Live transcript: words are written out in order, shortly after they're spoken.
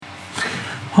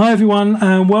Hi everyone,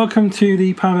 and welcome to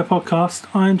the Poema podcast.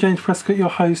 I'm James Prescott, your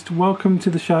host. Welcome to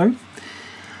the show.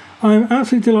 I'm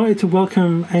absolutely delighted to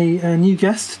welcome a new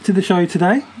guest to the show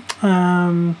today.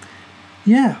 Welcome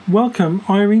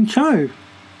Irene Cho.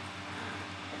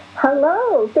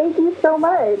 Hello, thank you so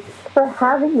much for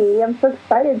having me. I'm so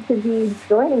excited to be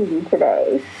joining you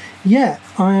today. Yeah,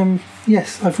 I am.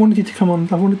 Yes, I've wanted you to come on.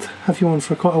 I've wanted to have you on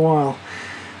for quite a while,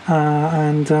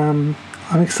 and I'm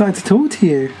excited to talk to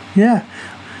you. Yeah,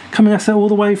 coming at it all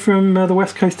the way from the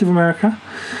west coast of America.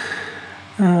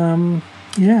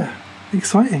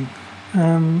 Exciting.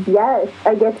 Yes,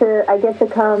 I get to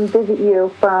come visit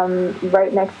you from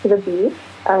right next to the beach.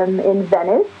 In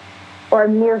Venice, or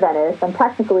near Venice. I'm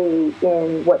technically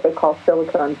in what they call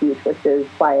Silicon Beach, which is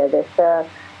Playa Vista.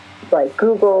 Like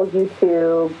Google,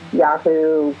 YouTube,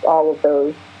 Yahoo, all of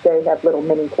those. They have little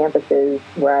mini campuses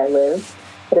where I live.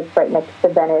 But it's right next to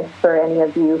Venice for any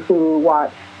of you who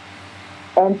watch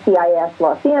NCIS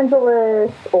Los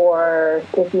Angeles, or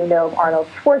if you know Arnold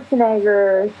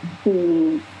Schwarzenegger,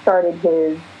 he started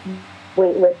his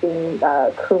weightlifting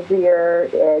career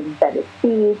in Venice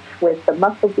Beach with the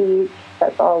Muscle Beach.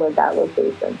 That's all in that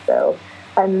location. So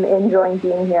I'm enjoying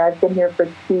being here. I've been here for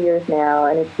 2 years now,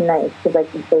 and it's nice because I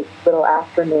can take little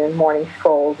afternoon, morning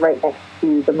strolls right next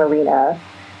to the marina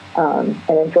and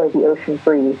enjoy the ocean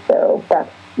breeze. So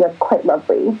that's quite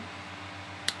lovely.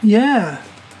 Yeah,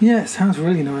 it sounds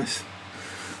really nice.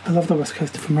 I love the west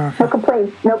coast of America.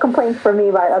 No complaints for me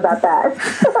about that.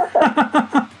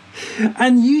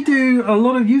 And you do a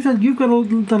lot of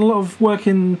done a lot of work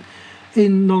in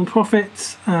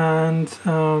non-profits and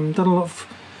done a lot of.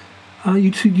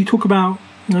 You talk about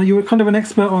you're kind of an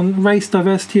expert on race,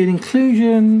 diversity, and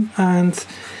inclusion, and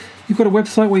you've got a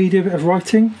website where you do a bit of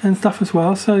writing and stuff as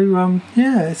well. So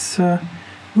it's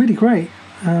really great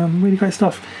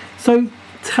stuff. So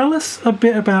tell us a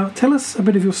bit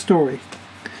of your story.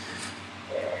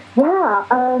 Yeah.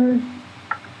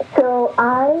 So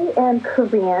I am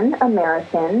Korean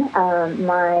American.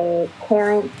 My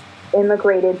parents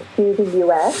immigrated to the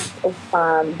U.S.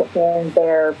 In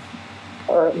their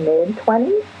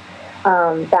mid-20s,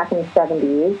 back in the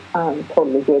 70s.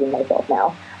 Totally dating myself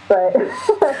now. But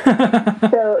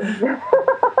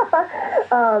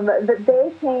but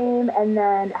they came and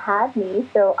then had me.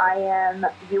 So I am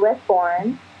U.S.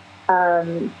 born.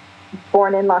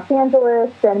 Born in Los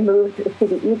Angeles, then moved to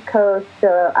the East Coast.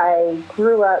 So I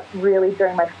grew up really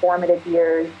during my formative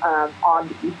years on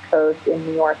the East Coast in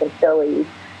New York and Philly.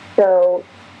 So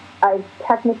I've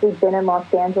technically been in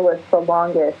Los Angeles the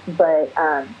longest, but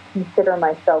consider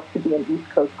myself to be an East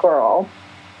Coast girl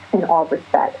in all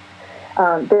respects.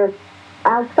 There's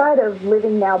outside of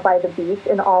living now by the beach,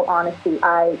 in all honesty,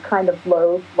 I kind of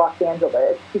loathe Los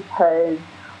Angeles because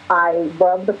I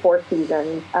love the four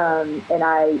seasons, and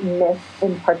I miss,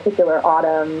 in particular,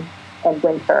 autumn and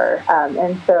winter.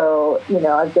 And so,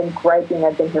 I've been griping.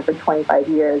 I've been here for 25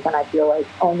 years, and I feel like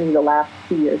only the last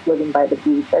 2 years living by the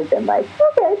beach, I've been like,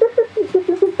 okay, this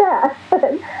isn't bad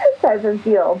type of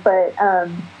deal. But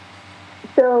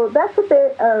so that's a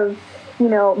bit of,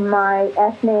 my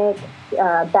ethnic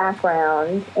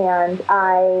background, and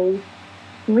I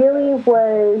really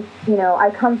was,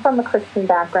 I come from a Christian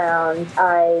background.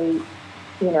 I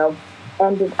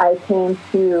came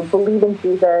to believe in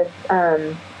Jesus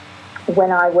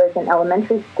when I was in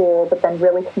elementary school, but then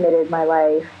really committed my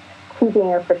life to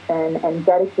being a Christian and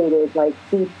dedicated,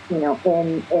 deep,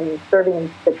 in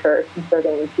serving the church and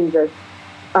serving Jesus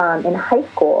in high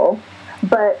school.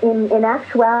 But in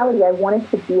actuality, I wanted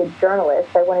to be a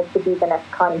journalist. I wanted to be the next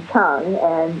Connie Chung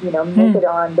and, make it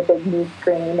on the big news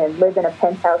screen and live in a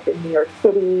penthouse in New York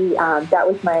City. That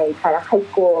was my kind of high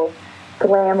school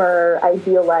glamour,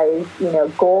 idealized,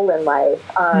 goal in life.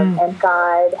 And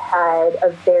God had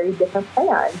a very different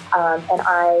plan. And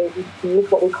I received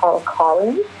what we call a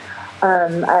calling.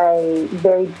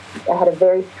 I had a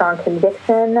very strong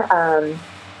conviction, a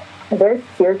very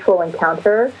spiritual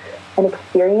encounter, an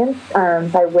experience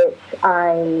by which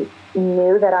I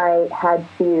knew that I had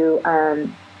to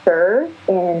serve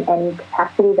in any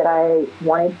capacity that I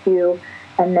wanted to,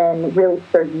 and then really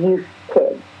serve youth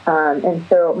kids. And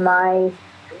so my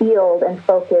field and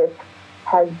focus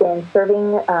has been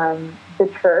serving the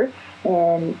church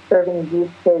and serving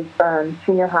youth kids from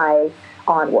junior high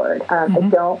onward. I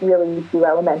don't really do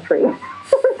elementary.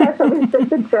 That's always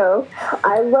just a joke.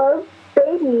 I love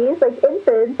babies, like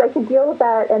infants, I could deal with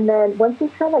that. And then once you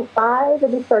turn like 5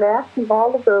 and they start asking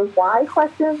all of those why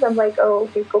questions, I'm like, oh,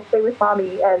 okay, go play with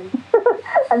mommy, and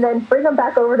and then bring them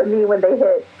back over to me when they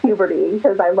hit puberty,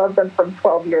 because I love them from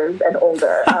 12 years and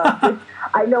older.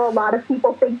 I know a lot of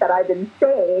people think that I'm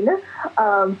insane,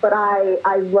 but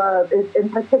I love, in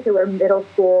particular, middle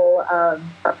school,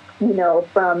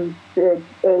 from the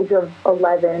age of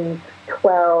 11,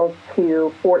 12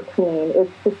 to 14.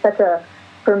 It's just such a,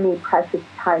 for me, precious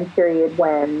time period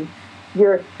when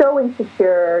you're so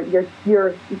insecure,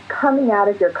 you're coming out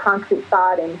of your concrete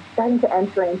thought and starting to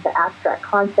enter into abstract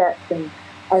concepts, and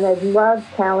I love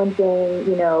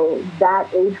challenging, that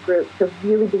age group to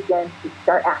really begin to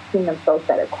start asking themselves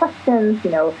better questions,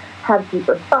 have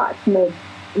deeper thoughts, make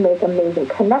amazing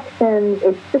connections.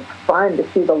 It's just fun to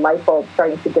see the light bulb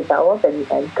starting to develop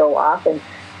and go off, and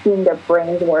seeing their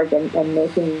brains work and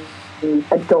making these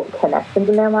adult connections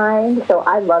in their mind. So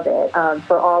I love it,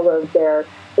 for all of their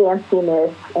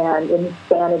antsiness and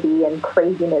insanity and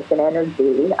craziness and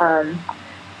energy.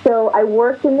 So I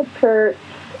worked in the church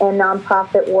and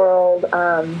nonprofit world,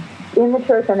 in the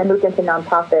church, and I moved into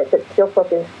nonprofit, but still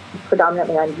focused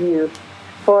predominantly on youth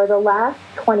for the last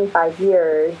 25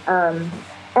 years.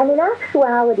 And in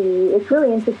actuality, it's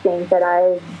really interesting that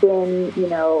I've been,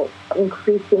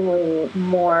 increasingly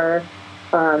more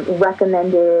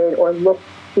recommended or looked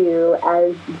to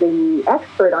as the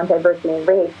expert on diversity and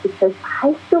race, because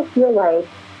I still feel like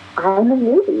I'm a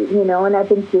newbie, and I've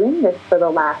been doing this for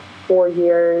the last 4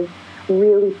 years,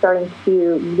 really starting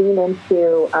to lean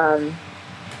into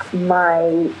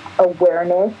my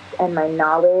awareness and my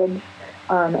knowledge,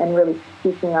 and really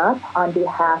speaking up on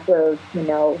behalf of,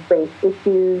 race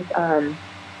issues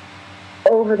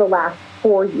over the last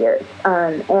 4 years.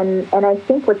 And I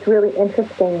think what's really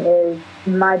interesting is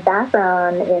my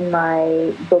background in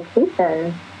my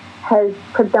vocation has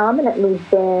predominantly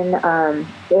been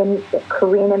in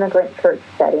Korean immigrant church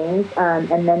settings,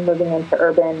 and then moving into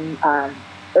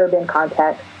urban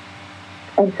context.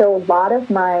 And so a lot of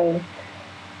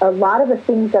the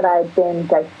things that I've been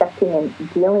dissecting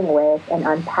and dealing with and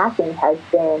unpacking has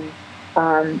been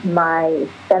my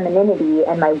femininity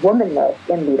and my womanness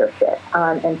in leadership.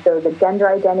 And so the gender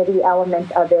identity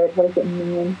element of it, what does it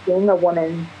mean being a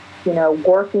woman,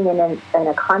 working in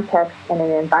a context and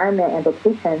an environment and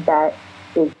vocation that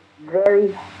is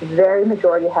very, very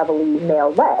majority heavily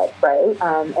male-led,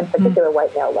 right? In particular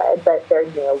white male-led, but very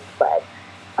male-led.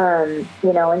 And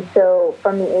so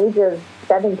from the age of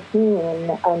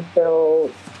 17 until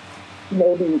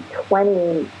maybe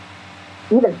 20,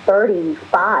 even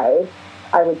 35,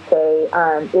 I would say,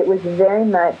 it was very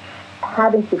much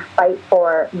having to fight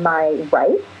for my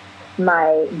rights,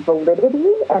 my validity,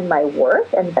 and my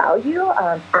worth and value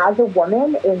as a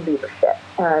woman in leadership.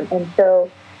 And so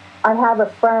I have a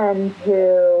friend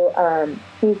who,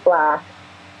 she's Black,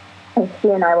 and she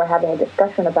and I were having a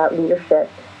discussion about leadership.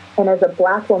 And as a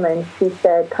Black woman, she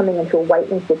said, coming into a white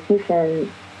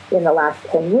institution in the last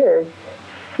 10 years,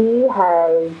 she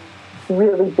has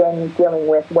really been dealing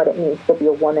with what it means to be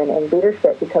a woman in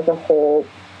leadership, because her whole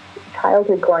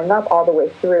childhood growing up all the way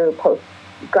through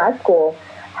post-grad school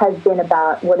has been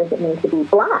about what does it mean to be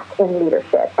Black in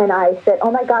leadership. And I said,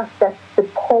 oh my gosh, that's the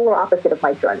polar opposite of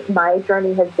my journey. My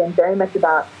journey has been very much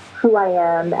about who I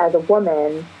am as a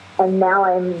woman, and now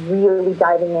I'm really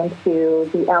diving into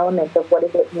the elements of what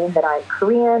does it mean that I'm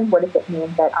Korean, what does it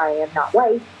mean that I am not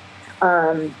white,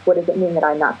 what does it mean that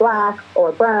I'm not Black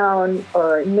or brown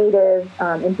or Native,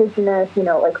 Indigenous,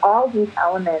 like all these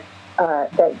elements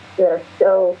that are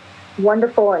so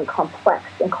wonderful and complex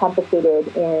and complicated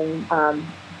in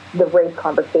the race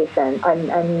conversation.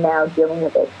 I'm now dealing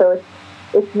with it. So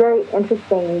it's very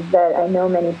interesting that I know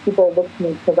many people look to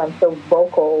me because I'm so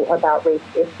vocal about race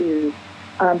issues.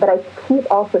 But I keep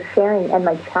also sharing, and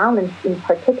my challenge in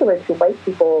particular to white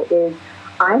people is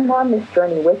I'm on this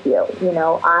journey with you.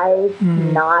 I've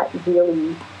not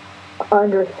really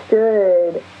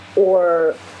understood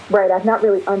I've not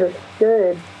really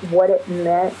understood what it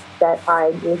meant that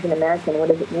I'm Asian American. What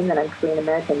does it mean that I'm Korean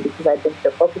American? Because I've been so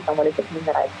focused on what does it mean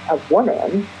that I'm a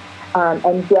woman.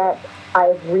 And yet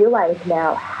I've realized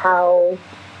now how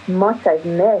much I've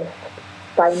missed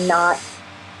by not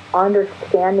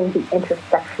understanding the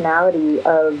intersectionality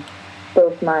of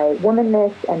both my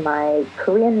womanness and my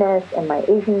Koreanness and my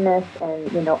Asianness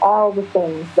and, all the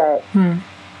things that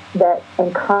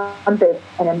encompass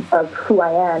of who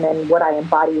I am and what I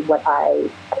embody,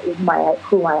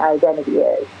 who my identity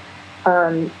is.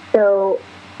 So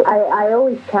I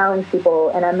always challenge people,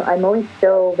 and I'm always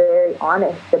so very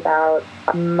honest about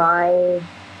my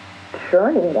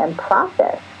journey and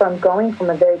process from going from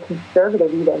a very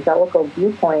conservative evangelical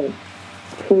viewpoint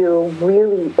to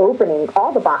really opening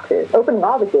all the boxes, opening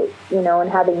all the gates, and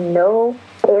having no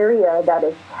area that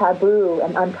is taboo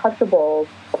and untouchable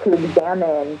to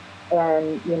examine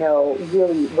and,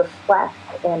 really reflect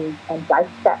and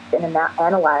dissect and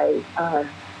analyze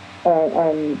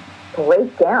and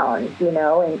break down,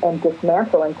 and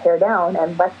dismantle and tear down,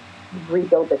 and let's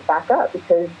rebuild this back up,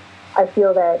 because I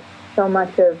feel that so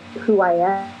much of who I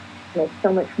am is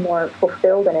so much more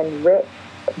fulfilled and enriched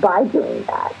by doing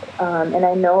that. And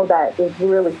I know that is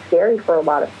really scary for a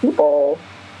lot of people,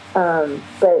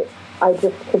 but I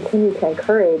just continue to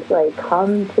encourage,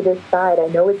 come to this side. I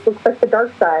know it looks like the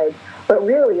dark side, but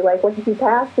really, once you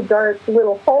pass the dark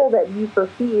little hole that you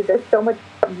perceive, there's so much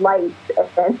light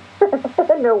and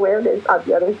and awareness on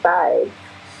the other side.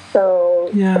 So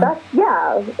that's,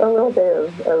 a little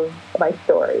bit of my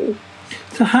story.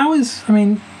 So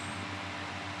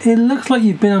it looks like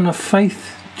you've been on a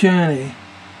faith journey,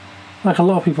 like a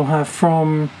lot of people have,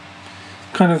 from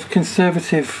kind of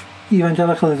conservative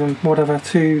evangelicalism, whatever,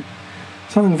 to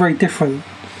something very different.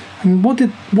 And what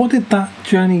did that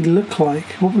journey look like?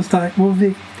 What was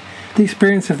the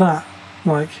experience of that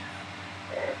like?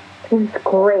 It's a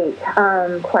great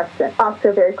question.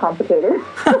 Also very complicated,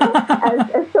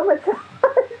 as so much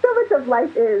of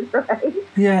life is, right?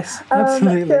 Yes,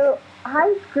 absolutely. So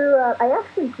I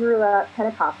actually grew up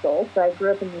Pentecostal, so I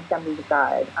grew up in the Assembly of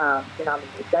God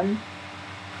denomination.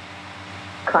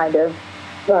 Kind of,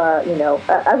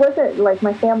 I wasn't,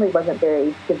 my family wasn't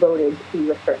very devoted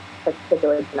to a certain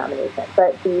particular denomination,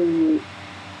 but the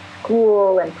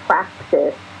school and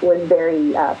practice was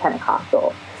very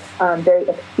Pentecostal, very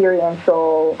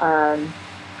experiential,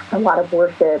 a lot of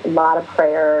worship, a lot of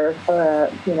prayer,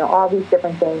 all these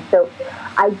different things. So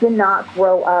I did not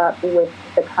grow up with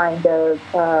the kind of,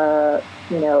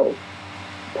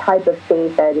 type of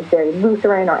faith that is very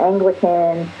Lutheran or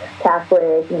Anglican,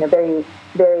 Catholic, very,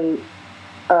 very,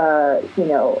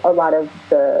 a lot of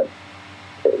the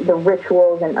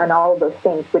rituals and all of those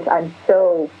things, which I'm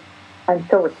so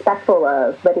respectful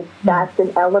of, but that's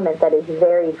an element that is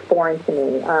very foreign to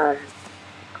me,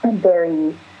 and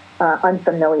very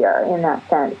unfamiliar in that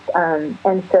sense.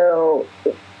 And so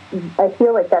I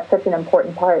feel like that's such an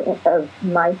important part of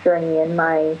my journey and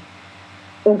my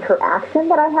interaction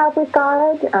that I have with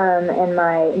God, and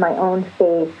my own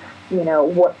faith,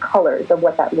 what colors of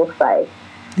what that looks like.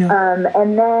 Yeah.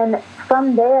 And then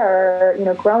from there,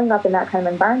 growing up in that kind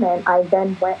of environment, I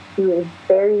then went to a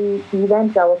very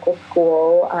evangelical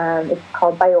school. It's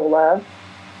called Biola.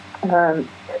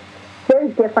 Very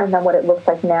different than what it looks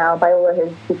like now. Biola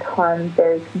has become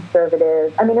very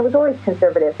conservative. I mean, it was always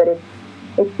conservative, but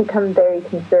it's become very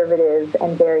conservative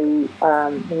and very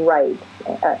right,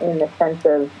 in the sense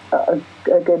of a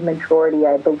good majority,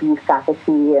 I believe,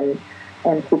 faculty and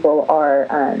people are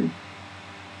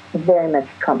very much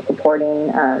Trump supporting,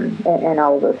 and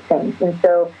all of those things. And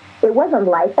so it wasn't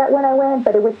like that when I went,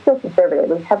 but it was still conservative. It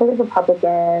was heavily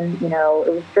Republican. It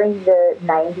was during the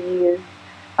 90s.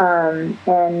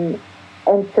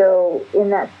 And so in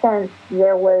that sense,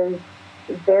 there was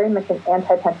very much an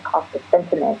anti-Pentecostal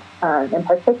sentiment. In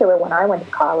particular, when I went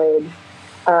to college,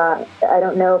 I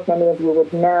don't know if many of you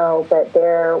would know, but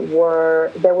there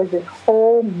was this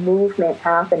whole movement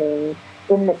happening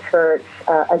in the church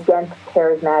against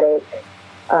charismatic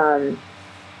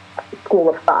school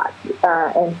of thought.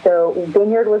 And so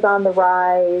Vineyard was on the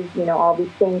rise, all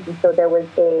these things. And so there was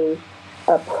a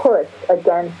push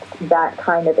against that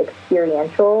kind of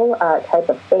experiential type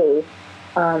of faith,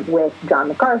 with John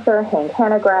MacArthur, Hank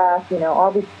Hanegraaff,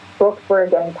 all these books were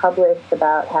getting published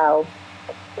about how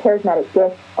charismatic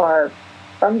gifts are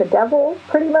from the devil,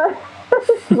 pretty much.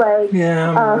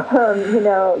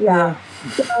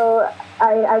 So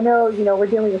I know, we're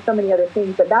dealing with so many other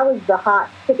things, but that was the hot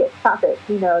ticket topic,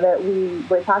 that we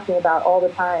were talking about all the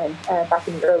time back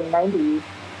in the early 90s,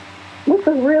 which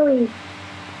was really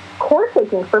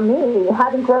core-taking for me,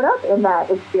 having grown up in that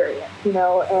experience,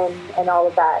 and all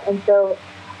of that. And so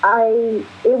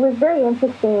it was very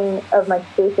interesting of my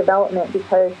faith development,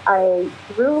 because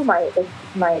through my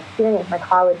experience, my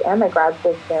college and my grad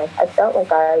school experience, I felt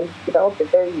like I developed a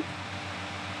very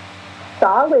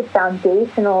solid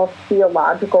foundational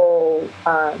theological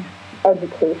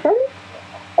education,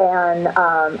 and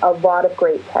a lot of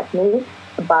great techniques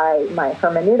by my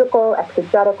hermeneutical,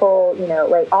 exegetical,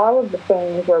 all of the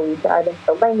things where we dive into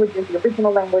the languages, the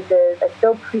original languages. I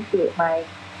still appreciate my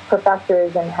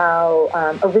professors and how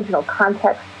original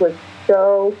context was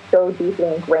so deeply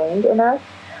ingrained in us.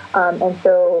 And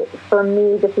so for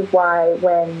me, this is why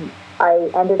when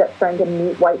I ended up starting to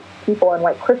meet white people and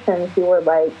white Christians who were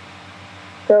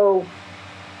so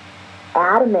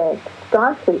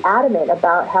staunchly adamant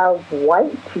about how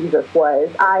white Jesus was.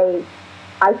 I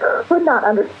could not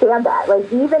understand that.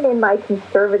 Like, even in my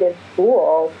conservative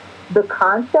school, the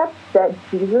concept that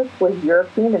Jesus was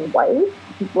European and white,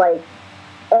 like,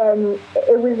 and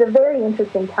it was a very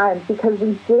interesting time because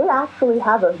we did actually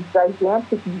have a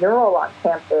gigantic mural on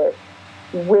campus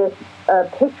with a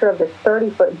picture of this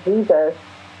 30-foot Jesus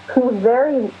who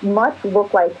very much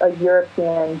looked like a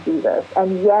European Jesus.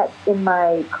 And yet in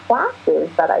my classes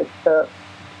that I took,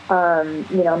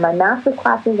 my master's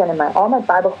classes and in all my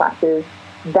Bible classes,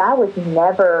 that was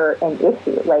never an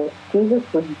issue. Like, Jesus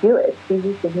was Jewish,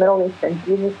 Jesus was Middle Eastern,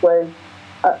 Jesus was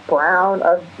brown,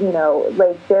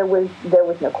 like there was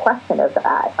no question of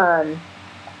that.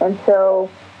 And so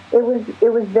it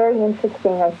was very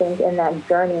interesting, I think, in that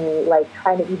journey, like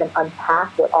trying to even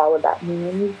unpack what all of that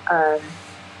means.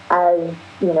 As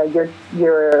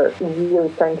you're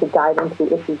really starting to dive into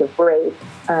the issues of race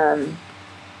and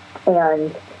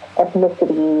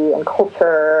ethnicity and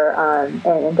culture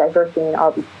and diversity and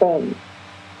all these things.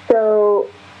 So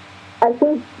I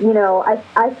think,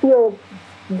 I feel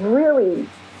really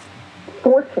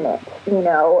fortunate,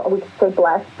 we could say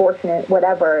blessed, fortunate,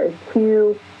 whatever,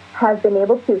 to have been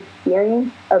able to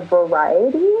experience a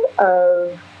variety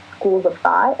of schools of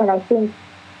thought. And I think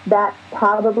that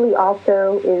probably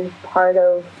also is part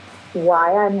of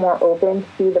why I'm more open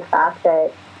to the fact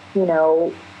that,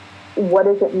 what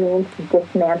does it mean to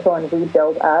dismantle and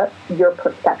rebuild up your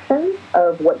perceptions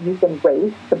of what you've been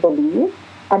raised to believe,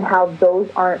 and how those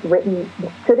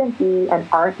shouldn't be and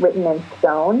aren't written in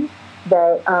stone,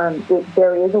 that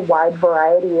there is a wide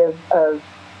variety of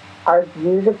our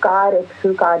views of God, of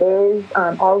who God is,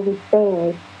 all of these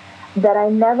things that I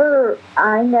never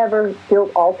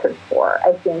feel altered for,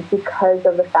 I think, because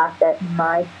of the fact that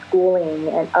my schooling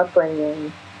and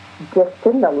upbringing just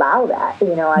didn't allow that.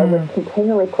 I was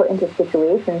continually put into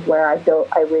situations where I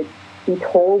would be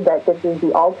told that this is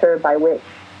the altar by which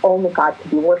only God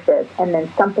could be worshipped, and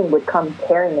then something would come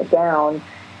tearing it down,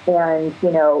 and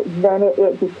then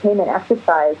it became an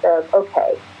exercise of,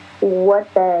 okay, what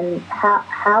then?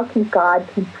 How can God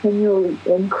continually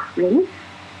increase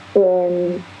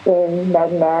in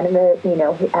magnanimous,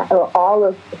 all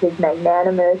of his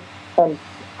magnanimous and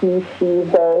he, she,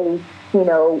 they,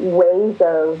 ways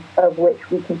of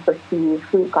which we can perceive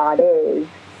who God is,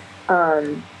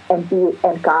 and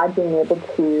God being able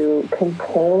to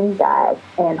contain that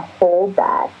and hold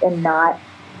that and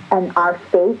our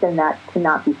faith in that to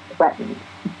not be threatened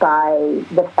by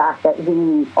the fact that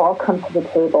we all come to the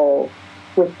table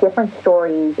with different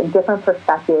stories and different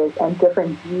perspectives and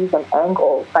different views and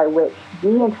angles by which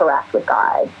we interact with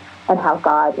God and how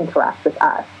God interacts with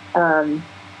us.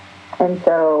 And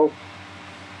so,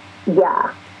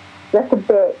 yeah, that's a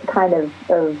bit kind of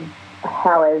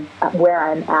where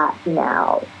I'm at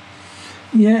now.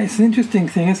 Yeah, it's an interesting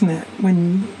thing, isn't it?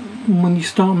 When you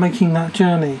start making that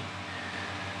journey,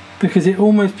 because it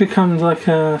almost becomes like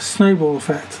a snowball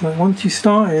effect. Like, once you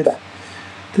started,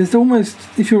 there's almost,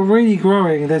 if you're really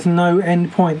growing, there's no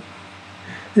end point.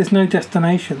 There's no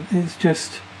destination. It's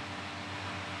just,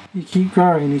 you keep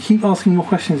growing, you keep asking more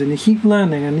questions, and you keep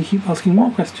learning, and you keep asking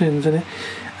more questions, and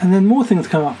then more things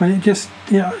come up, and it just,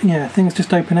 things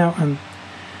just open out, and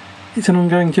it's an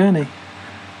ongoing journey.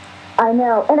 I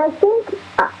know, and I think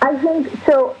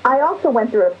so. I also went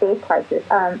through a faith crisis.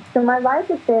 So my life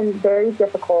has been very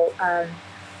difficult. I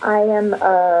am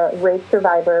a rape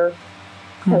survivor.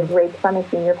 I was raped by my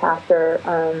senior pastor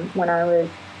when I was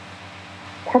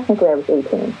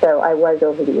 18, so I was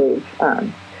over the age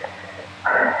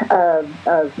of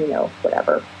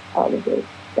whatever, all of these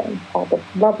things, all the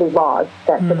lovely laws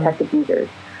that protect abusers.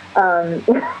 So,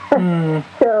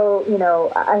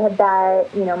 I had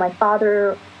that, my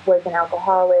father was an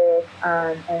alcoholic,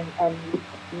 and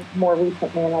more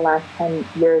recently in the last 10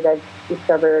 years, I've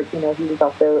discovered, he was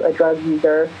also a drug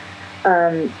user.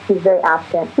 He was very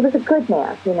absent. He was a good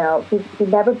man, he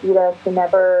never beat us, he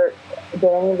never did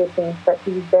any of these things, but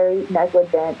he was very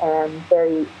negligent and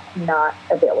very not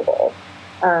available.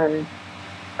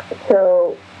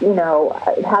 So,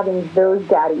 having those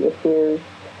daddy issues,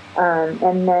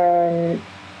 and then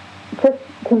just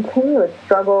continuous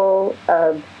struggle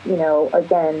of,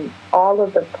 again, all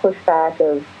of the pushback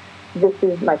of this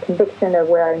is my conviction of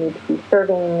where I need to be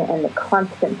serving, and the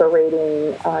constant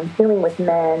berating, dealing with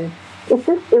men.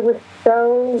 It was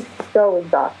so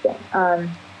exhausting.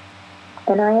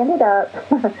 And I ended up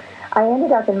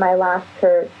in my last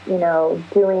church,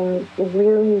 doing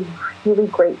really, really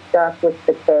great stuff with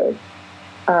the kids,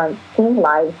 seeing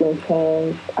lives being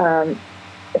changed,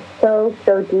 so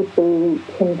deeply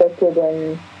convicted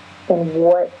in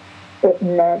what it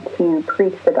meant to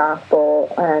preach the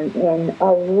gospel in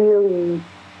a really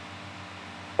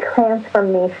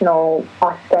transformational,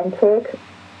 authentic,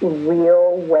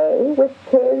 real way with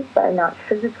kids, but not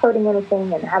sugarcoating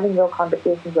anything and having real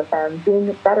conversations with them, being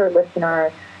a better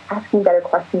listener, asking better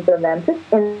questions of them. Just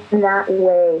in that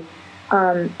way,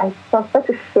 I saw such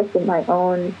a shift in my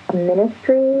own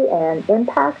ministry and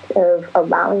impact of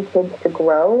allowing kids to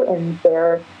grow in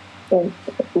their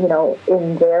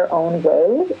own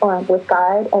way with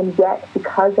God, and yet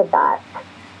because of that,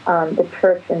 the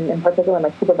church, and in particular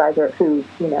my supervisor, who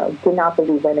did not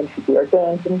believe women should be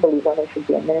ordained, didn't believe women should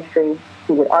be in ministry,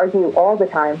 he would argue all the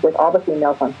time with all the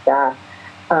females on staff.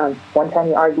 One time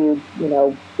he argued,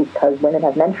 because women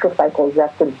have menstrual cycles,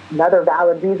 that's another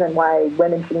valid reason why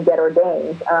women shouldn't get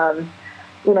ordained.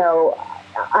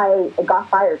 I got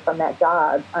fired from that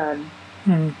job, and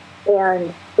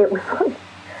it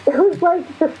was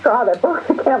like the straw that broke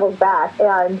the camel's back,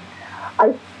 and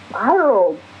I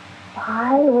spiraled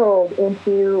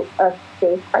into a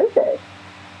faith crisis.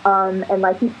 And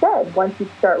like you said, once you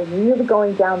start really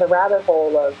going down the rabbit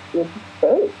hole of, is this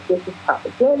fake? Is this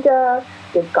propaganda?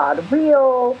 Is God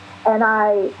real? And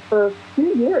I, for a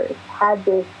few years, had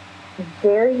this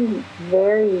very,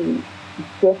 very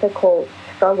difficult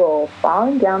struggle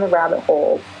falling down the rabbit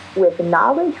hole with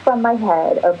knowledge from my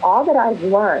head of all that I've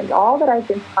learned, all that I've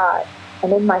been taught,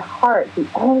 and in my heart, the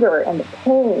anger and the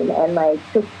pain and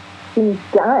just being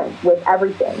done with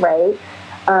everything, right?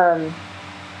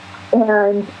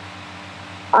 And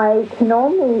I can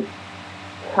only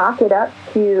chalk it up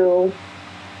to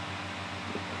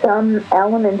some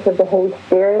element of the Holy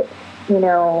Spirit,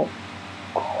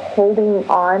 holding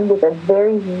on with a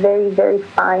very, very, very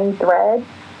fine thread,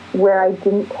 where I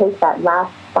didn't take that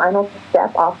last final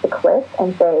step off the cliff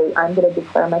and say, I'm going to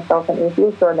declare myself an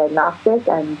atheist or an agnostic,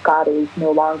 and God is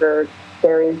no longer,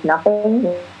 there is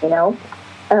nothing,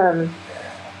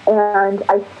 and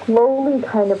I slowly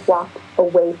kind of walked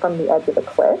away from the edge of the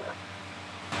cliff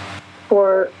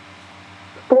for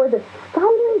the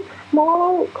silent,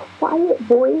 small, quiet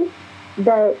voice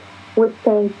that was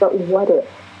saying, but what if?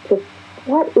 Just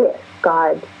what if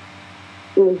God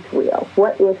is real?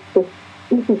 What if this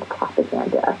isn't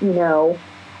propaganda?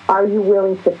 Are you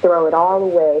willing to throw it all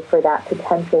away for that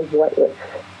potential what if?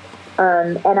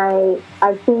 And I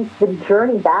think the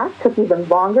journey back took even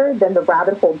longer than the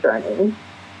rabbit hole journey,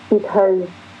 because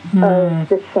of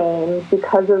the shame,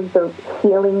 because of the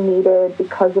healing needed,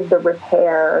 because of the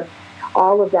repair,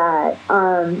 all of that.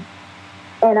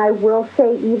 And I will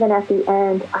say, even at the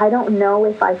end, I don't know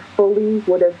if I fully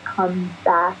would have come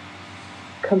back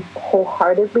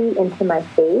wholeheartedly into my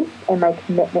faith and my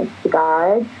commitment to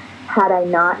God had I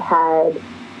not had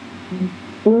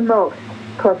the most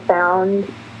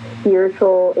profound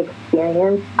spiritual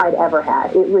experience I'd ever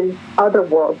had. It was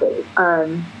otherworldly.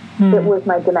 It was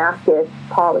my Damascus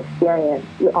Paul experience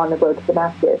on the road to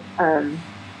Damascus. And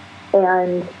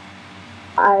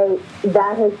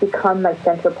that has become my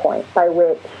center point, by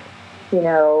which,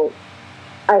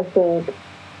 I think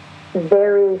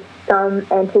there is some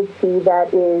entity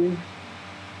that is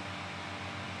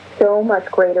so much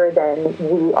greater than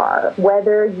we are.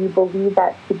 Whether you believe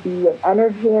that to be an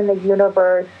energy in the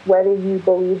universe, whether you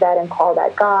believe that and call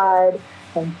that God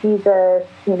and Jesus,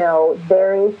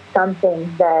 there is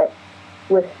something that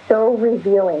was so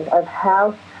revealing of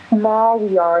how small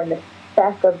we are in the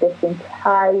speck of this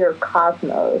entire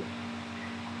cosmos.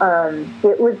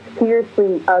 It was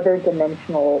fiercely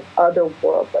other-dimensional,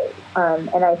 otherworldly.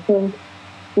 And I think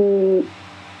the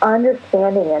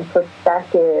understanding and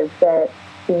perspective that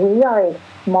we are a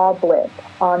small blip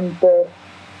on this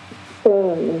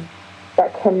thing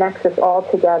that connects us all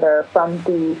together from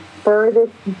the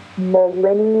furthest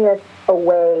millennia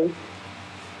away,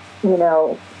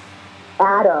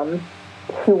 atom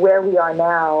to where we are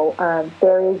now,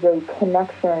 there is a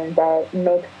connection that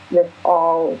makes this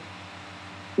all,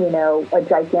 a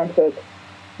gigantic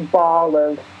ball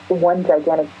of one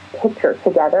gigantic picture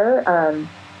together.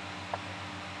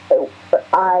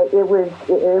 It was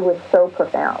so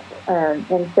profound,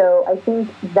 and so I think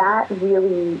that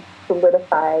really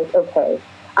solidifies. Okay,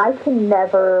 I can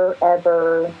never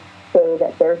ever say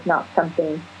that there's not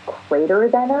something greater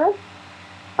than us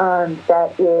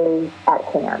that is at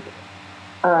hand.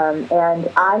 And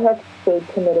I have stayed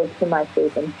committed to my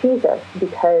faith in Jesus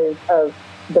because of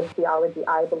the theology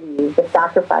I believe, the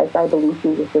sacrifice I believe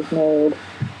Jesus has made,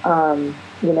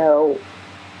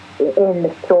 in the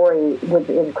story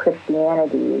within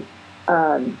Christianity.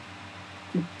 But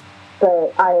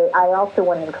I also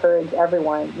want to encourage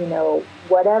everyone,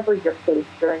 whatever your faith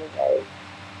journey is,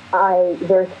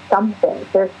 there's some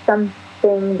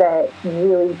thing that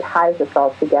really ties us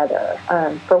all together,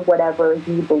 for whatever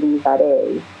you believe that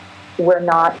is. We're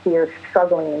not here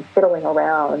struggling and fiddling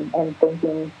around and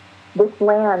thinking, this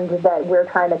land that we're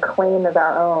trying to claim as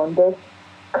our own, this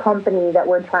company that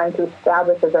we're trying to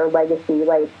establish as our legacy,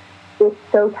 like, it's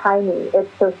so tiny,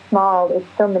 it's so small, it's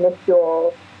so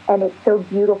minuscule, and it's so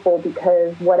beautiful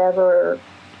because whatever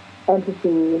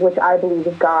entity, which I believe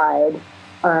is God,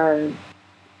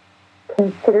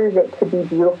 considers it to be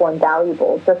beautiful and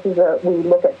valuable. Just as we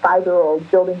look at 5-year-olds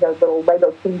building their little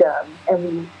Lego kingdom,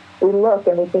 and we look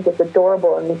and we think it's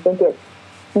adorable and we think it's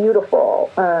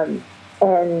beautiful. And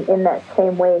in that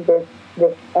same way, this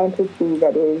entity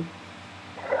that is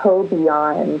so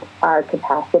beyond our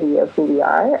capacity of who we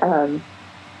are,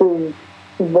 is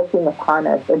looking upon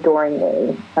us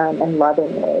adoringly, and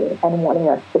lovingly, and wanting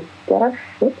us to get our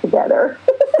shit together.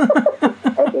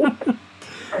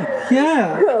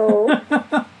 Yeah.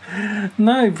 So,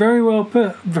 no, very well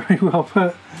put. Very well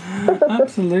put.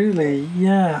 Absolutely.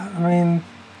 Yeah. I mean,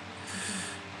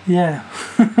 yeah.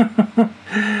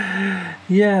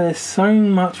 Yeah, there's so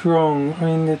much wrong. I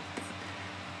mean,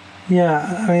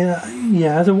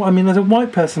 as a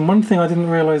white person, one thing I didn't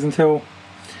realise until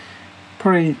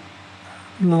probably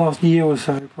the last year or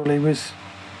so was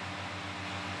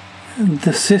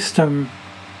the system.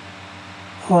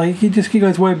 Like, it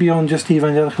goes way beyond just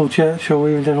evangelical church or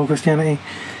evangelical Christianity.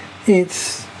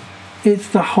 It's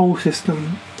the whole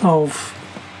system of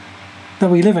that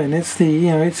we live in. It's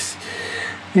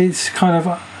it's kind of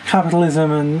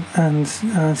capitalism and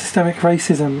systemic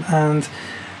racism and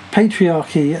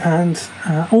patriarchy, and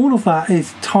all of that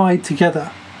is tied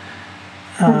together.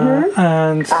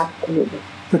 And absolutely.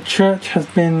 The church has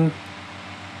been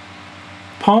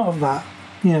part of that.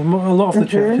 A lot of the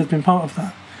church has been part of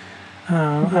that.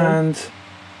 And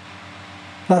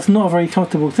that's not a very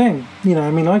comfortable thing.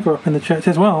 I grew up in the church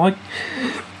as well. I've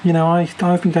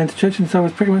been going to church since I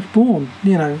was pretty much born.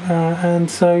 And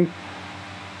so,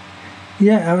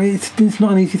 yeah, it's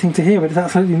not an easy thing to hear, but it's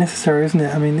absolutely necessary, isn't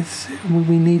it? I mean,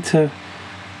 we need to.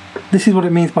 This is what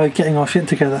it means by getting our shit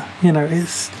together.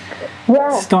 It's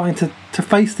starting to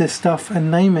face this stuff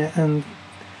and name it and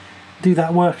do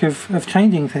that work of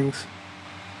changing things.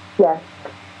 Yes,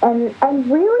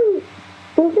 and really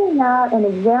figuring out and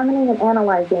examining and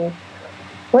analyzing,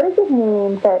 what does it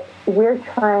mean that we're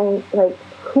trying, like,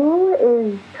 who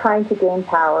is trying to gain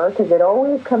power? Because it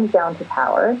always comes down to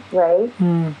power, right?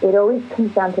 It always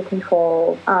comes down to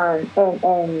control,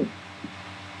 and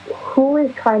who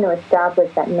is trying to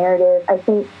establish that narrative. I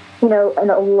think, in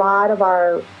a lot of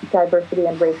our diversity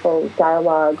and racial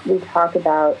dialogue, we talk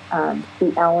about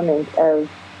the element of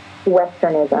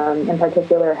Westernism, in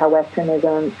particular, how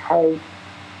Westernism has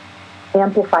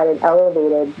amplified and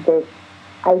elevated this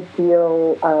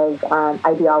ideal of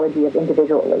ideology of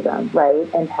individualism, right?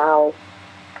 And how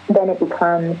then it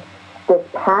becomes this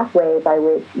pathway by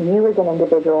which you as an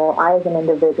individual, I as an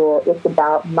individual, it's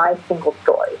about my single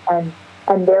story. And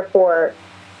therefore,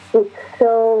 it's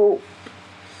so,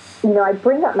 I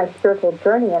bring up my spiritual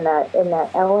journey in that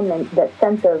element, that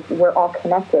sense of we're all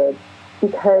connected,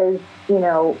 because,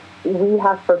 we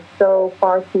have for so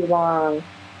far too long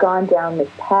gone down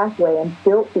this pathway and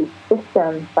built these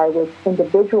systems by which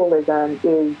individualism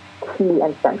is key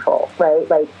and central, right?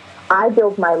 Like, I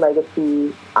build my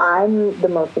legacy, I'm the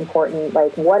most important,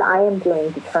 like, what I am doing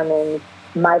determines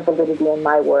my validity and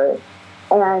my worth.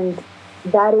 And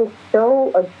that is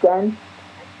so against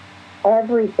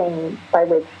everything by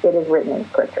which it is written in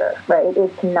Scripture, right?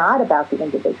 It's not about the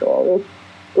individual.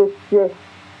 It's this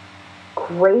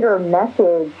greater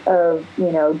message of,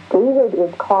 David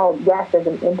is called, yes, as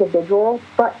an individual,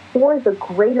 but for the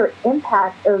greater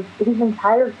impact of his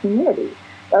entire community,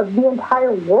 of the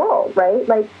entire world, right?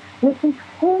 Like, we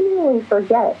continually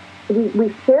forget.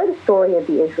 We share the story of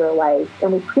the Israelites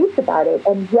and we preach about it,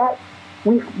 and yet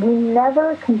we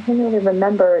never continually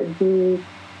remember the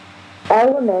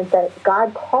element that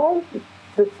God calls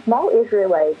the small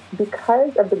Israelites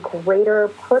because of the greater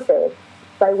purpose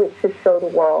by which to show the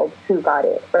world who God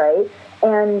is, right?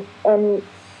 And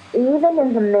even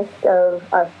in the midst of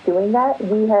us doing that,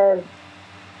 we have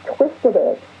twisted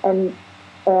it and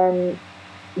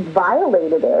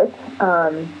violated it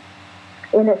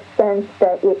in a sense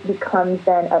that it becomes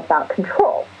then about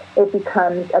control. It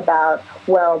becomes about,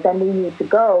 well, then we need to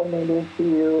go, we need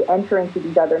to enter into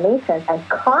these other nations and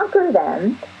conquer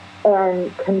them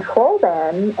and control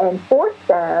them and force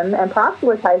them and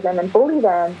proselytize them and bully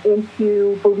them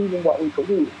into believing what we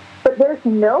believe. But there's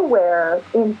nowhere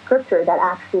in Scripture that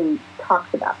actually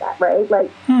talks about that, right?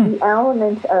 Like, the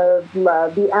element of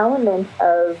love, the element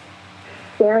of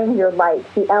sharing your light,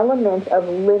 the element of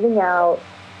living out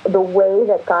the way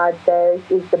that God says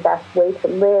is the best way to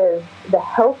live, the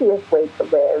healthiest way to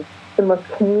live, the most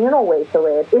communal way to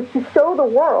live, is to show the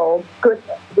world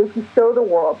goodness, is to show the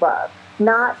world love,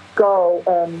 not go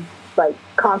and like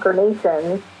conquer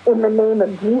nations in the name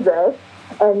of Jesus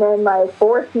and then like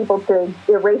force people to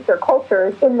erase their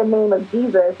cultures in the name of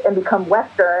Jesus and become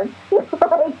Western.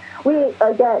 Like we,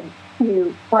 again,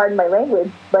 you pardon my language,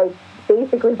 like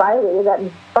basically violated that and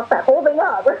fucked that whole thing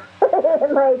up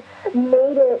and like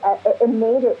made it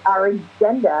our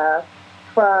agenda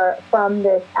from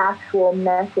this actual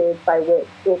message by which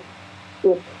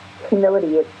it's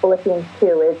humility, it's Philippians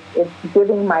 2, it's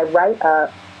giving my right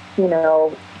up,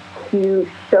 to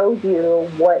show you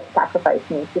what sacrifice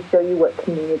means, to show you what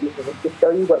community means, to show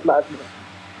you what love means,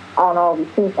 on all these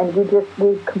things. And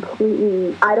we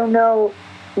completely, I don't know,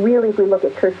 really, if we look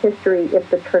at church history, if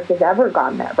the church has ever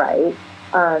gotten that right.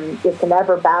 It's an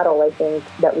ever battle, I think,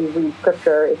 that we read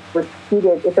scripture.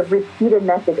 It's a repeated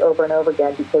message over and over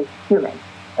again because humans.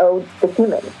 Oh, the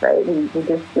humans, right?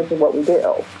 This is what we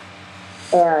do.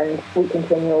 And we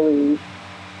continually,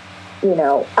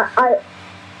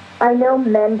 I know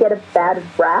men get a bad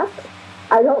rap.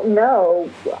 I don't know.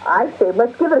 I say,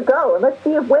 let's give it a go, and let's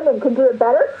see if women can do it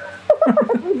better.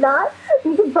 If not,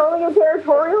 you controlling and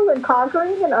territorial and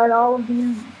conquering and all of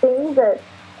these things that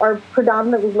are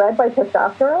predominantly led by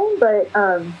testosterone. But,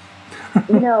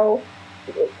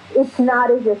 it's not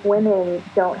as if women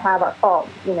don't have our fault.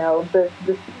 The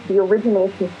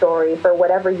origination story, for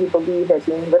whatever you believe as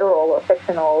being literal or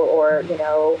fictional or,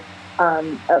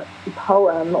 a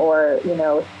poem or,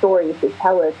 a story to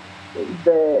tell us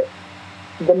the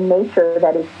nature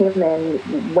that is human.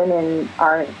 Women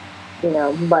aren't,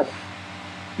 we're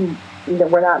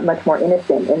not much more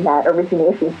innocent in that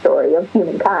origination story of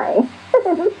humankind.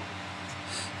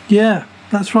 Yeah,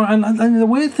 that's right. And the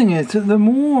weird thing is that the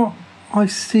more I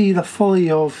see the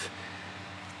folly of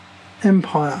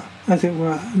empire, as it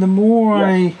were, the more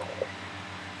I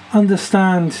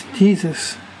understand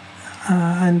Jesus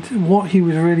and what he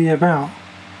was really about.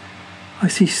 I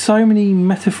see so many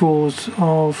metaphors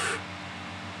of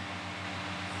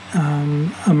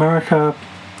America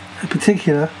in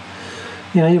particular,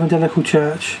 evangelical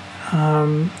church,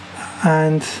 and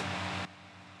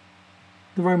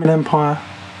the Roman Empire,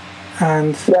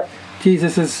 and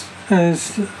Jesus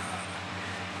as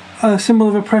a symbol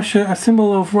of oppression, a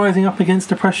symbol of rising up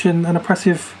against oppression and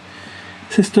oppressive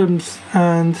systems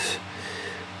and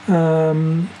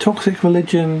toxic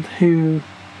religion who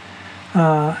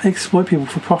exploit people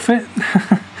for profit,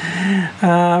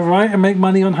 right, and make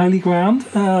money on holy ground,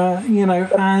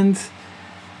 and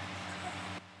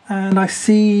I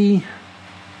see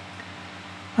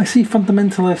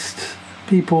fundamentalist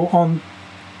people on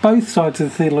both sides of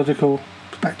the theological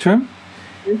spectrum,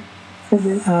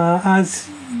 as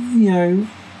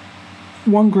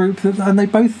one group and they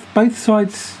both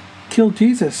sides killed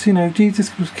Jesus.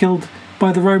 Jesus was killed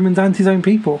by the Romans and his own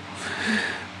people.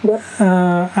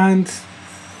 And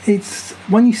it's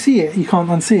when you see it, you can't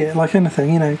unsee it, like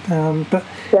anything, But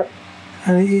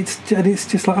and it's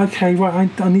just like, okay, right,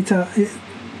 I need to.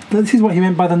 This is what he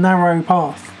meant by the narrow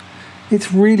path.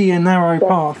 It's really a narrow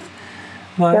path,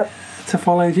 to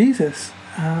follow Jesus,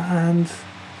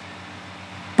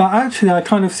 but actually, I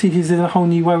kind of see Jesus in a whole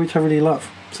new way, which I really love.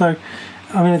 So,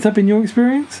 has that been your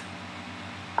experience?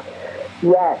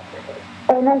 Yes.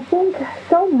 And I think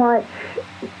so much,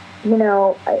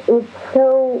 it's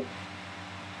so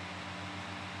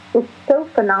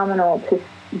phenomenal to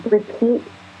repeat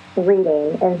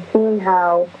reading and seeing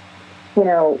how,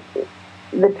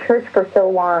 the church for so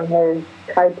long has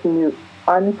tried to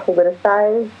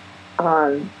unpoliticize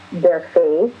their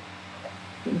faith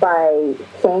by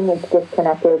saying it's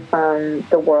disconnected from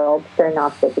the world. They're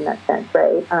Gnostic in that sense,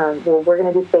 right? Well, we're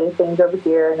going to do faith things over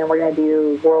here, and then we're going to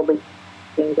do worldly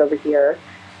things over here.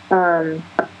 And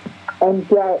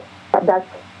yet, that's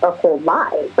a whole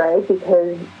lie, right?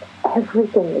 Because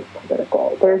everything is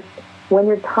political. When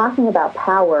you're talking about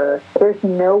power, there's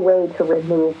no way to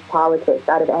remove politics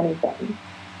out of anything.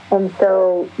 And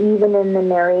so even in the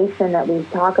narration that we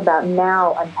talk about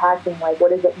now, unpacking, like,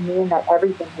 what does it mean that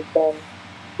everything has been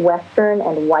Western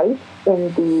and white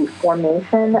in the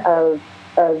formation of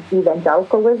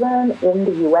evangelicalism in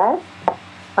the U.S.,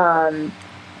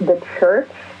 the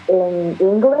church in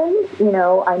England,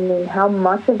 how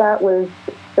much of that was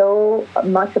so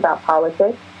much about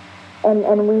politics.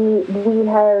 And we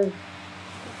have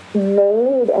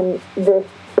made this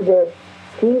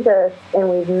Jesus, and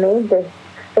we've made this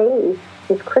faith,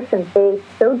 this Christian faith,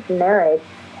 so generic,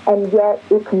 and yet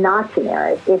it's not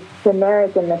generic. It's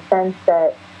generic in the sense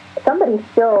that somebody's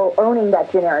still owning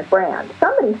that generic brand.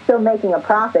 Somebody's still making a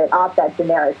profit off that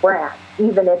generic brand,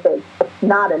 even if it's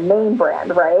not a name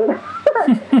brand, right?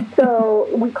 So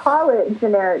we call it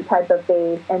generic type of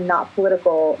faith and not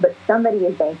political, but somebody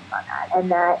is banking on that. And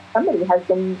that somebody has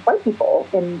been white people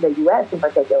in the U.S. in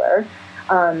particular,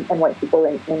 and white people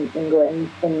in England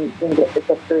in the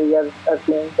history of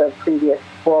being the previous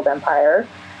world empire.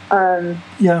 And,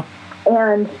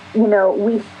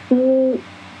 we see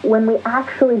when we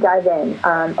actually dive in,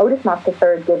 Otis Moss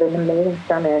III gave an amazing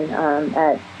sermon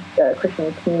at the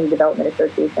Christian Community Development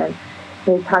Association.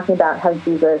 He's talking about how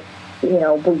Jesus,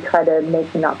 we try to make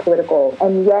him not political.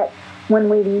 And yet, when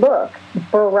we look,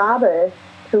 Barabbas,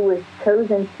 who was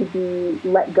chosen to be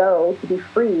let go, to be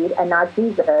freed, and not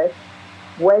Jesus,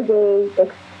 was a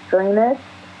extremist,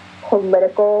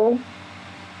 political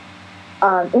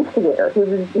instigator. He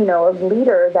was, a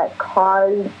leader that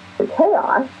caused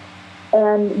chaos.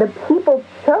 And the people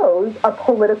chose a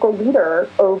political leader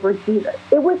over Jesus.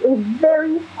 It was a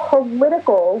very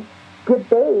political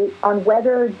debate on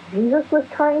whether Jesus was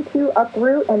trying to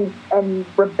uproot and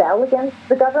rebel against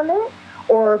the government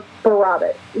or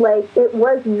Barabbas. Like, it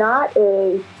was not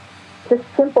a just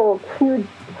simple two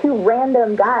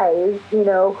random guys,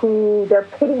 who they're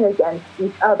pitting against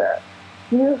each other.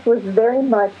 Jesus was very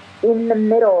much in the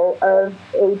middle of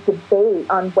a debate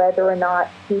on whether or not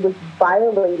he was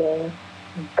violating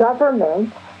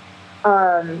government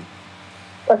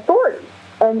authority.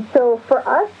 And so for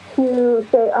us to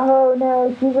say, oh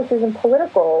no, Jesus isn't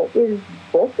political, is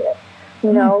bullshit.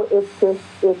 It's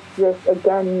this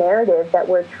again narrative that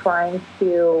we're trying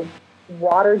to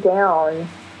water down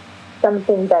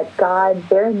something that God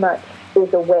very much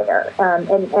is aware.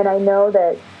 And I know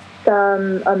that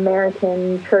some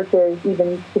American churches,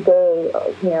 even today,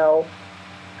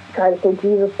 try to say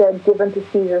Jesus said, "Give unto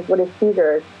Caesar's what is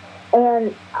Caesar's."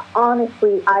 And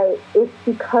honestly, it's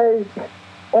because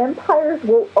empires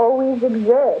will always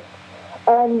exist.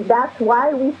 And that's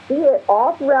why we see it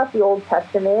all throughout the Old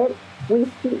Testament. We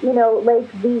see,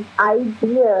 the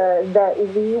idea that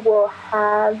we will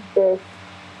have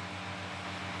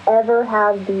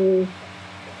these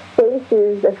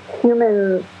spaces of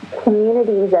human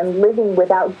communities and living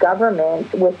without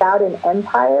government, without an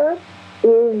empire,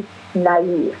 is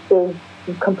naive, is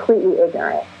completely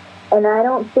ignorant. And I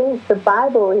don't think the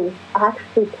Bible is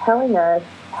actually telling us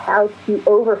how to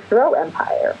overthrow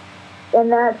empire.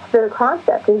 And that's the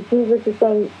concept, is Jesus is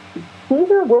saying,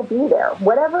 Caesar will be there.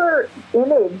 Whatever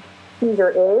image Caesar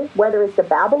is, whether it's the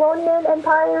Babylonian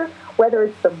Empire, whether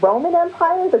it's the Roman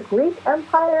Empire, the Greek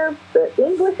Empire, the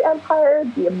English Empire,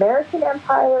 the American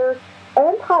Empire,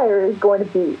 empire is going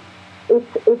to be. It's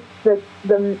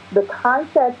the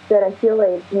concept that I feel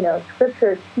like,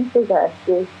 Scripture teaches us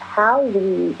is how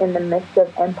we, in the midst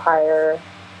of empire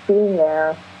being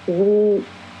there, we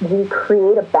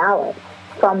create a balance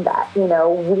from that.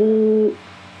 We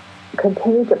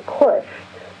continue to push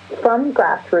from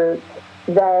grassroots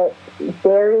that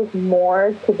there is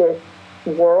more to this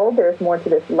world, there's more to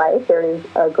this life, there is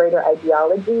a greater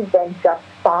ideology than just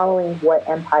following what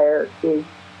empire is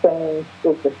saying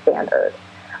is the standard.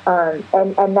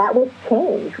 And that will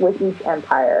change with each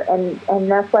empire. And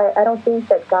that's why I don't think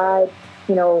that God,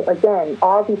 again,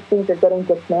 all these things are getting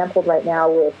dismantled right now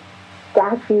with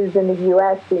statues in the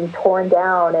U.S. being torn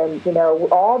down and,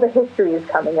 all the history is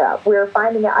coming up. We're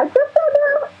finding out, I just found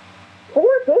out 4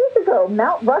 days ago,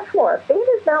 Mount Rushmore,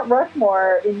 famous Mount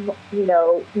Rushmore in,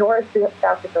 North,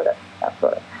 South Dakota,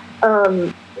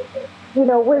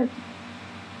 was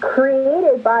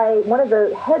created by one of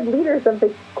the head leaders of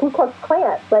the Ku Klux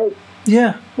Klan. Like,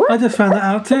 yeah, what? I just found that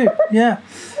out too. Yeah,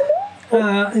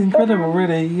 incredible,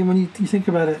 really. When you think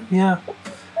about it, yeah.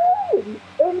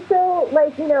 And so,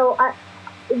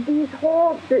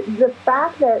 the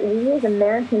fact that we as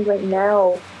Americans right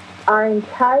now, our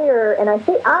entire, and I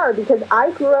say our because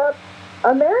I grew up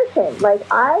American. Like,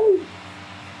 I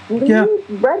lead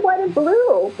red, white, and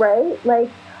blue, right? Like,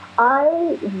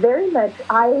 I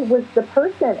was the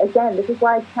person, again, this is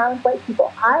why I challenge white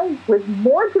people. I was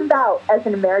more devout as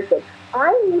an American.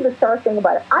 I knew the Star Spangled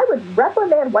Banner. I would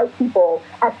reprimand white people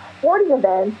at sporting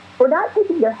events for not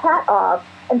taking their hat off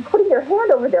and putting their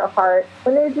hand over their heart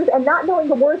when they're just, and not knowing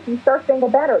the words from Star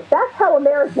Spangled Banner. That's how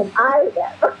American I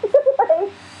am.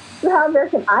 That's how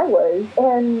American I was.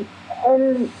 And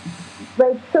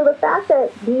so the fact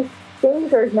that these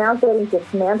things are now getting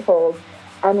dismantled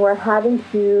and we're having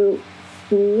to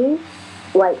see,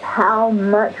 how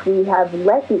much we have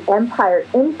let the empire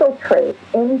infiltrate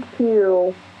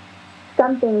into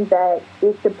something that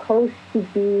is supposed to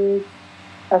be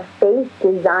a faith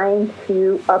designed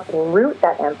to uproot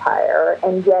that empire,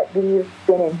 and yet we've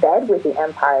been in bed with the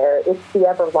empire. It's the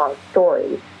ever-long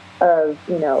story of,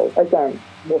 again,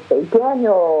 we'll say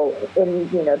Daniel in,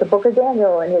 the book of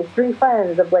Daniel and his 3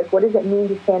 friends of, like, what does it mean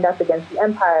to stand up against the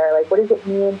empire? Like, what does it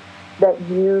mean that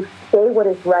you say what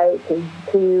is right,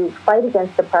 to fight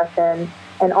against oppression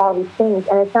and all these things?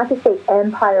 And it's not to say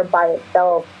empire by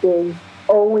itself is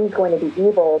always going to be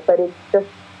evil, but it's just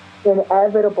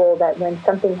inevitable that when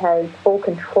something has full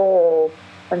control,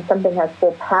 when something has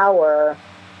full power,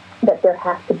 that there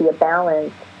has to be a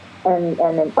balance and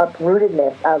an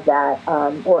uprootedness of that,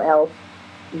 or else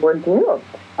we're doomed.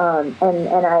 And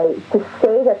to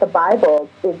say that the Bible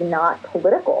is not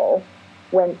political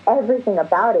when everything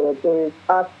about it is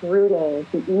uprooting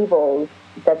the evils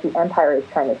that the empire is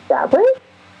trying to establish,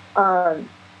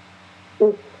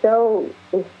 is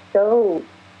so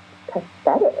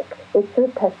pathetic. It's a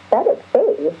pathetic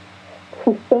faith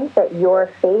to think that your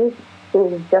faith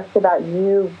is just about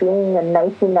you being a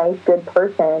nice, good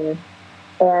person,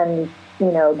 and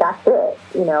that's it.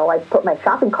 I put my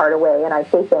shopping cart away and I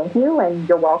say thank you and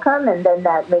you're welcome, and then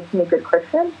that makes me a good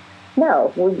Christian.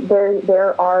 No,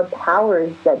 there are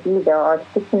powers that be. There are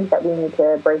systems that we need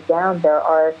to break down. There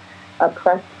are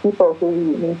oppressed people who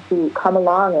we need to come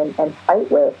along and fight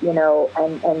with,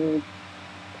 and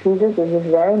Jesus is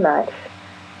very much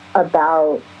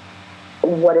about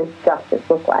what does justice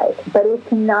look like. But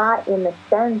it's not in the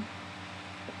sense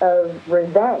of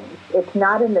revenge. It's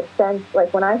not in the sense,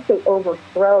 like when I say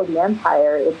overthrow the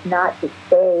empire, it's not to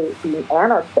say be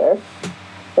anarchist.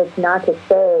 It's not to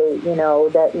say,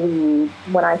 that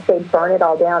when I say burn it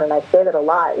all down, and I say that a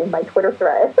lot in my Twitter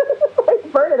thread,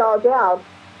 like burn it all down,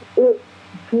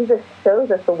 Jesus shows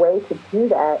us a way to do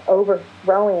that,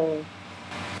 overthrowing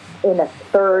in a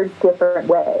third different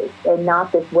way, and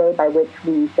not this way by which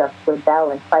we just rebel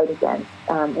and fight against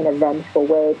in a vengeful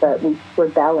way, but we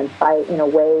rebel and fight in a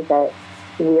way that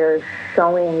we're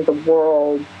showing the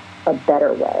world a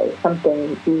better way,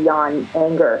 something beyond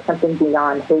anger, something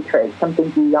beyond hatred, something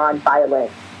beyond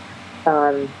violence,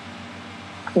 that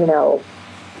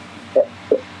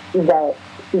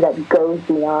goes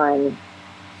beyond,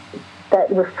 that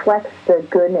reflects the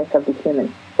goodness of the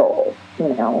human soul,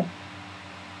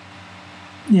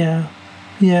 Yeah,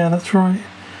 that's right.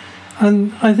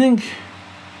 And I think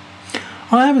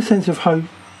I have a sense of hope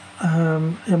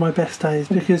in my best days,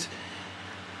 because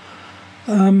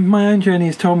my own journey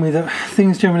has told me that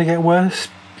things generally get worse,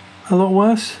 a lot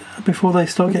worse, before they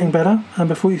start getting better, and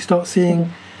before you start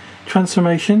seeing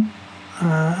transformation.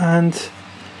 And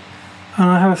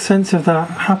I have a sense of that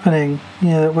happening.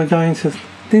 That we're going to,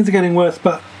 things are getting worse,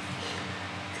 but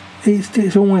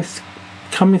it's almost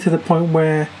coming to the point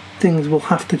where things will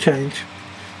have to change,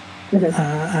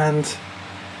 and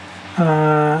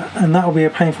that will be a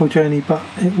painful journey, but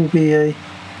it will be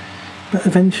but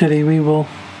eventually we will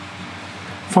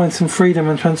find some freedom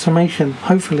and transformation,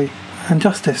 hopefully, and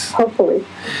justice. Hopefully.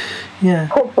 Yeah.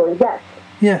 Hopefully, yes.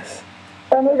 Yes.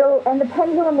 And the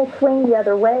pendulum will swing the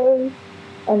other way,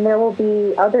 and there will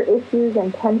be other issues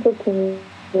and 10, 15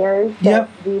 years that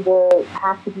we will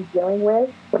have to be dealing with.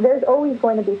 But there's always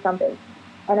going to be something.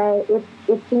 And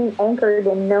it's being anchored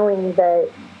in knowing that,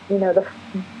 the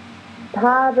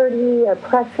poverty,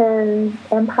 oppression,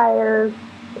 empire,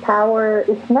 power,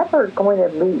 it's never going to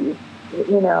leave,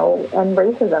 and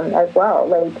racism as well,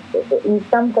 like in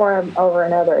some form or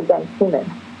another against humans.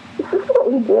 This is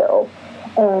what we do.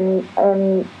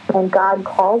 And God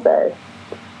calls us,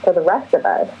 for the rest of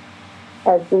us,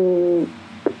 as we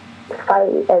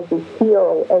fight, as we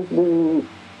heal, as we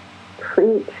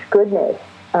preach goodness,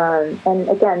 and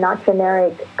again, not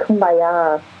generic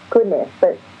kumbaya goodness,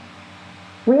 but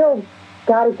real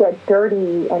gotta get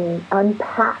dirty and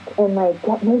unpack and like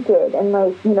get naked and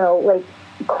like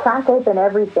crack open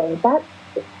everything. That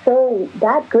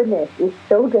goodness is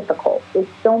so difficult. It's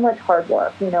so much hard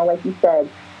work. Like you said,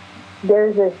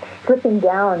 there's a stripping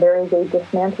down, there is a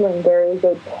dismantling, there is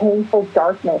a painful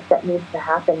darkness that needs to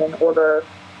happen in order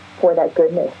for that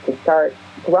goodness to start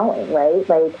growing, right?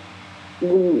 Like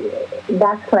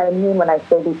that's what I mean when I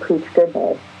say we preach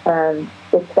goodness.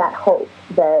 It's that hope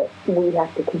that we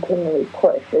have to continually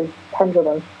push as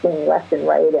pendulums swing left and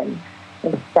right, and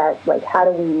it's that, like, how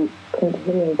do we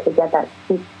continue to get that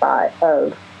sweet spot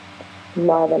of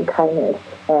love and kindness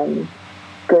and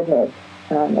goodness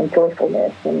and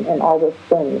joyfulness and all those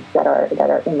things that are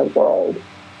in the world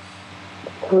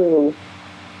through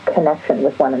connection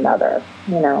with one another,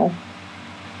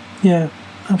 Yeah,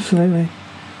 absolutely.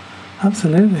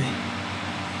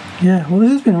 Yeah, well,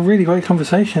 this has been a really great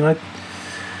conversation. I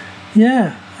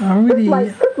really...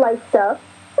 Good life stuff.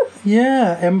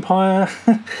 Yeah, empire,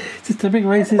 systemic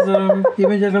racism,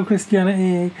 evangelical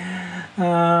Christianity,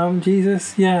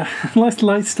 Jesus. Yeah, nice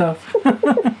light stuff.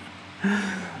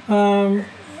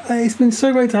 It's been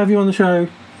so great to have you on the show,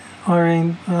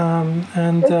 Irene. And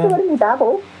Thanks for letting me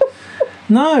babble.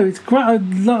 no, it's great. I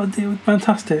loved it.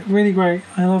 Fantastic, really great.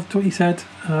 I loved what you said.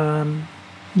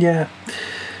 Yeah,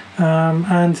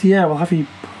 and yeah, we'll have you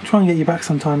try and get you back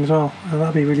sometime as well.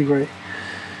 That'd be really great.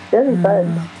 This is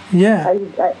fun. Yeah,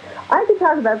 I could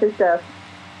talk about this stuff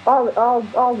all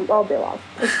day long.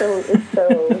 It's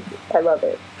so I love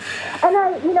it. And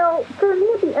for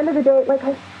me at the end of the day, like I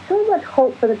have so much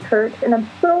hope for the church, and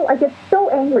I get so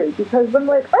angry because I'm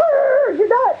like, you're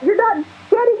not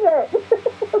getting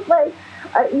it. Like,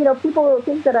 people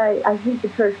think that I hate the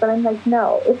church, but I'm like,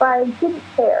 no. If I didn't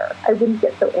care, I wouldn't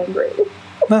get so angry.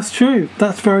 that's true.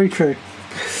 That's very true.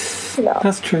 Yeah.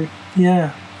 That's true.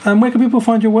 Yeah. And where can people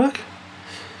find your work?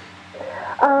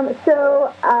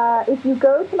 So if you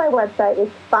go to my website,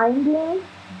 it's finding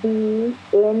the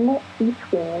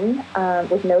Inbetween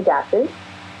with no dashes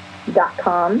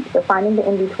 .com. So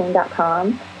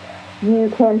findingtheinbetween.com. You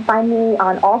can find me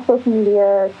on all social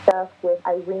media stuff with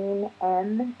Irene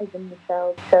M, as in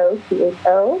Michelle Cho,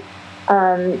 Cho.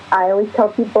 I always tell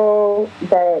people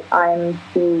that I'm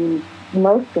the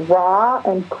most raw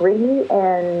and gritty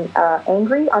and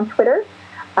angry on Twitter.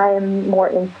 I'm more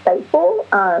insightful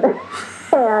and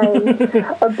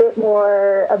a bit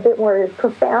more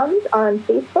profound on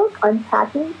Facebook,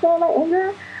 unpacking some of my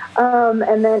anger.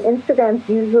 And then Instagram's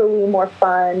usually more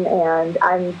fun, and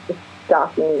I'm just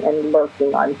stalking and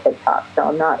lurking on TikTok, so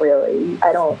I'm not really,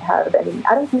 I don't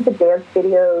do the dance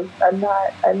videos. I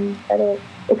don't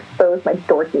expose my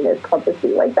dorkiness, I'll just be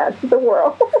like that to the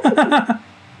world.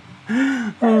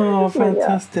 Oh,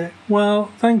 fantastic. Yeah.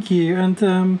 Well, thank you, and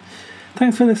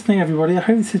thanks for listening, everybody. I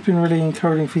hope this has been really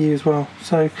encouraging for you as well.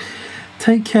 So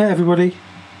take care, everybody.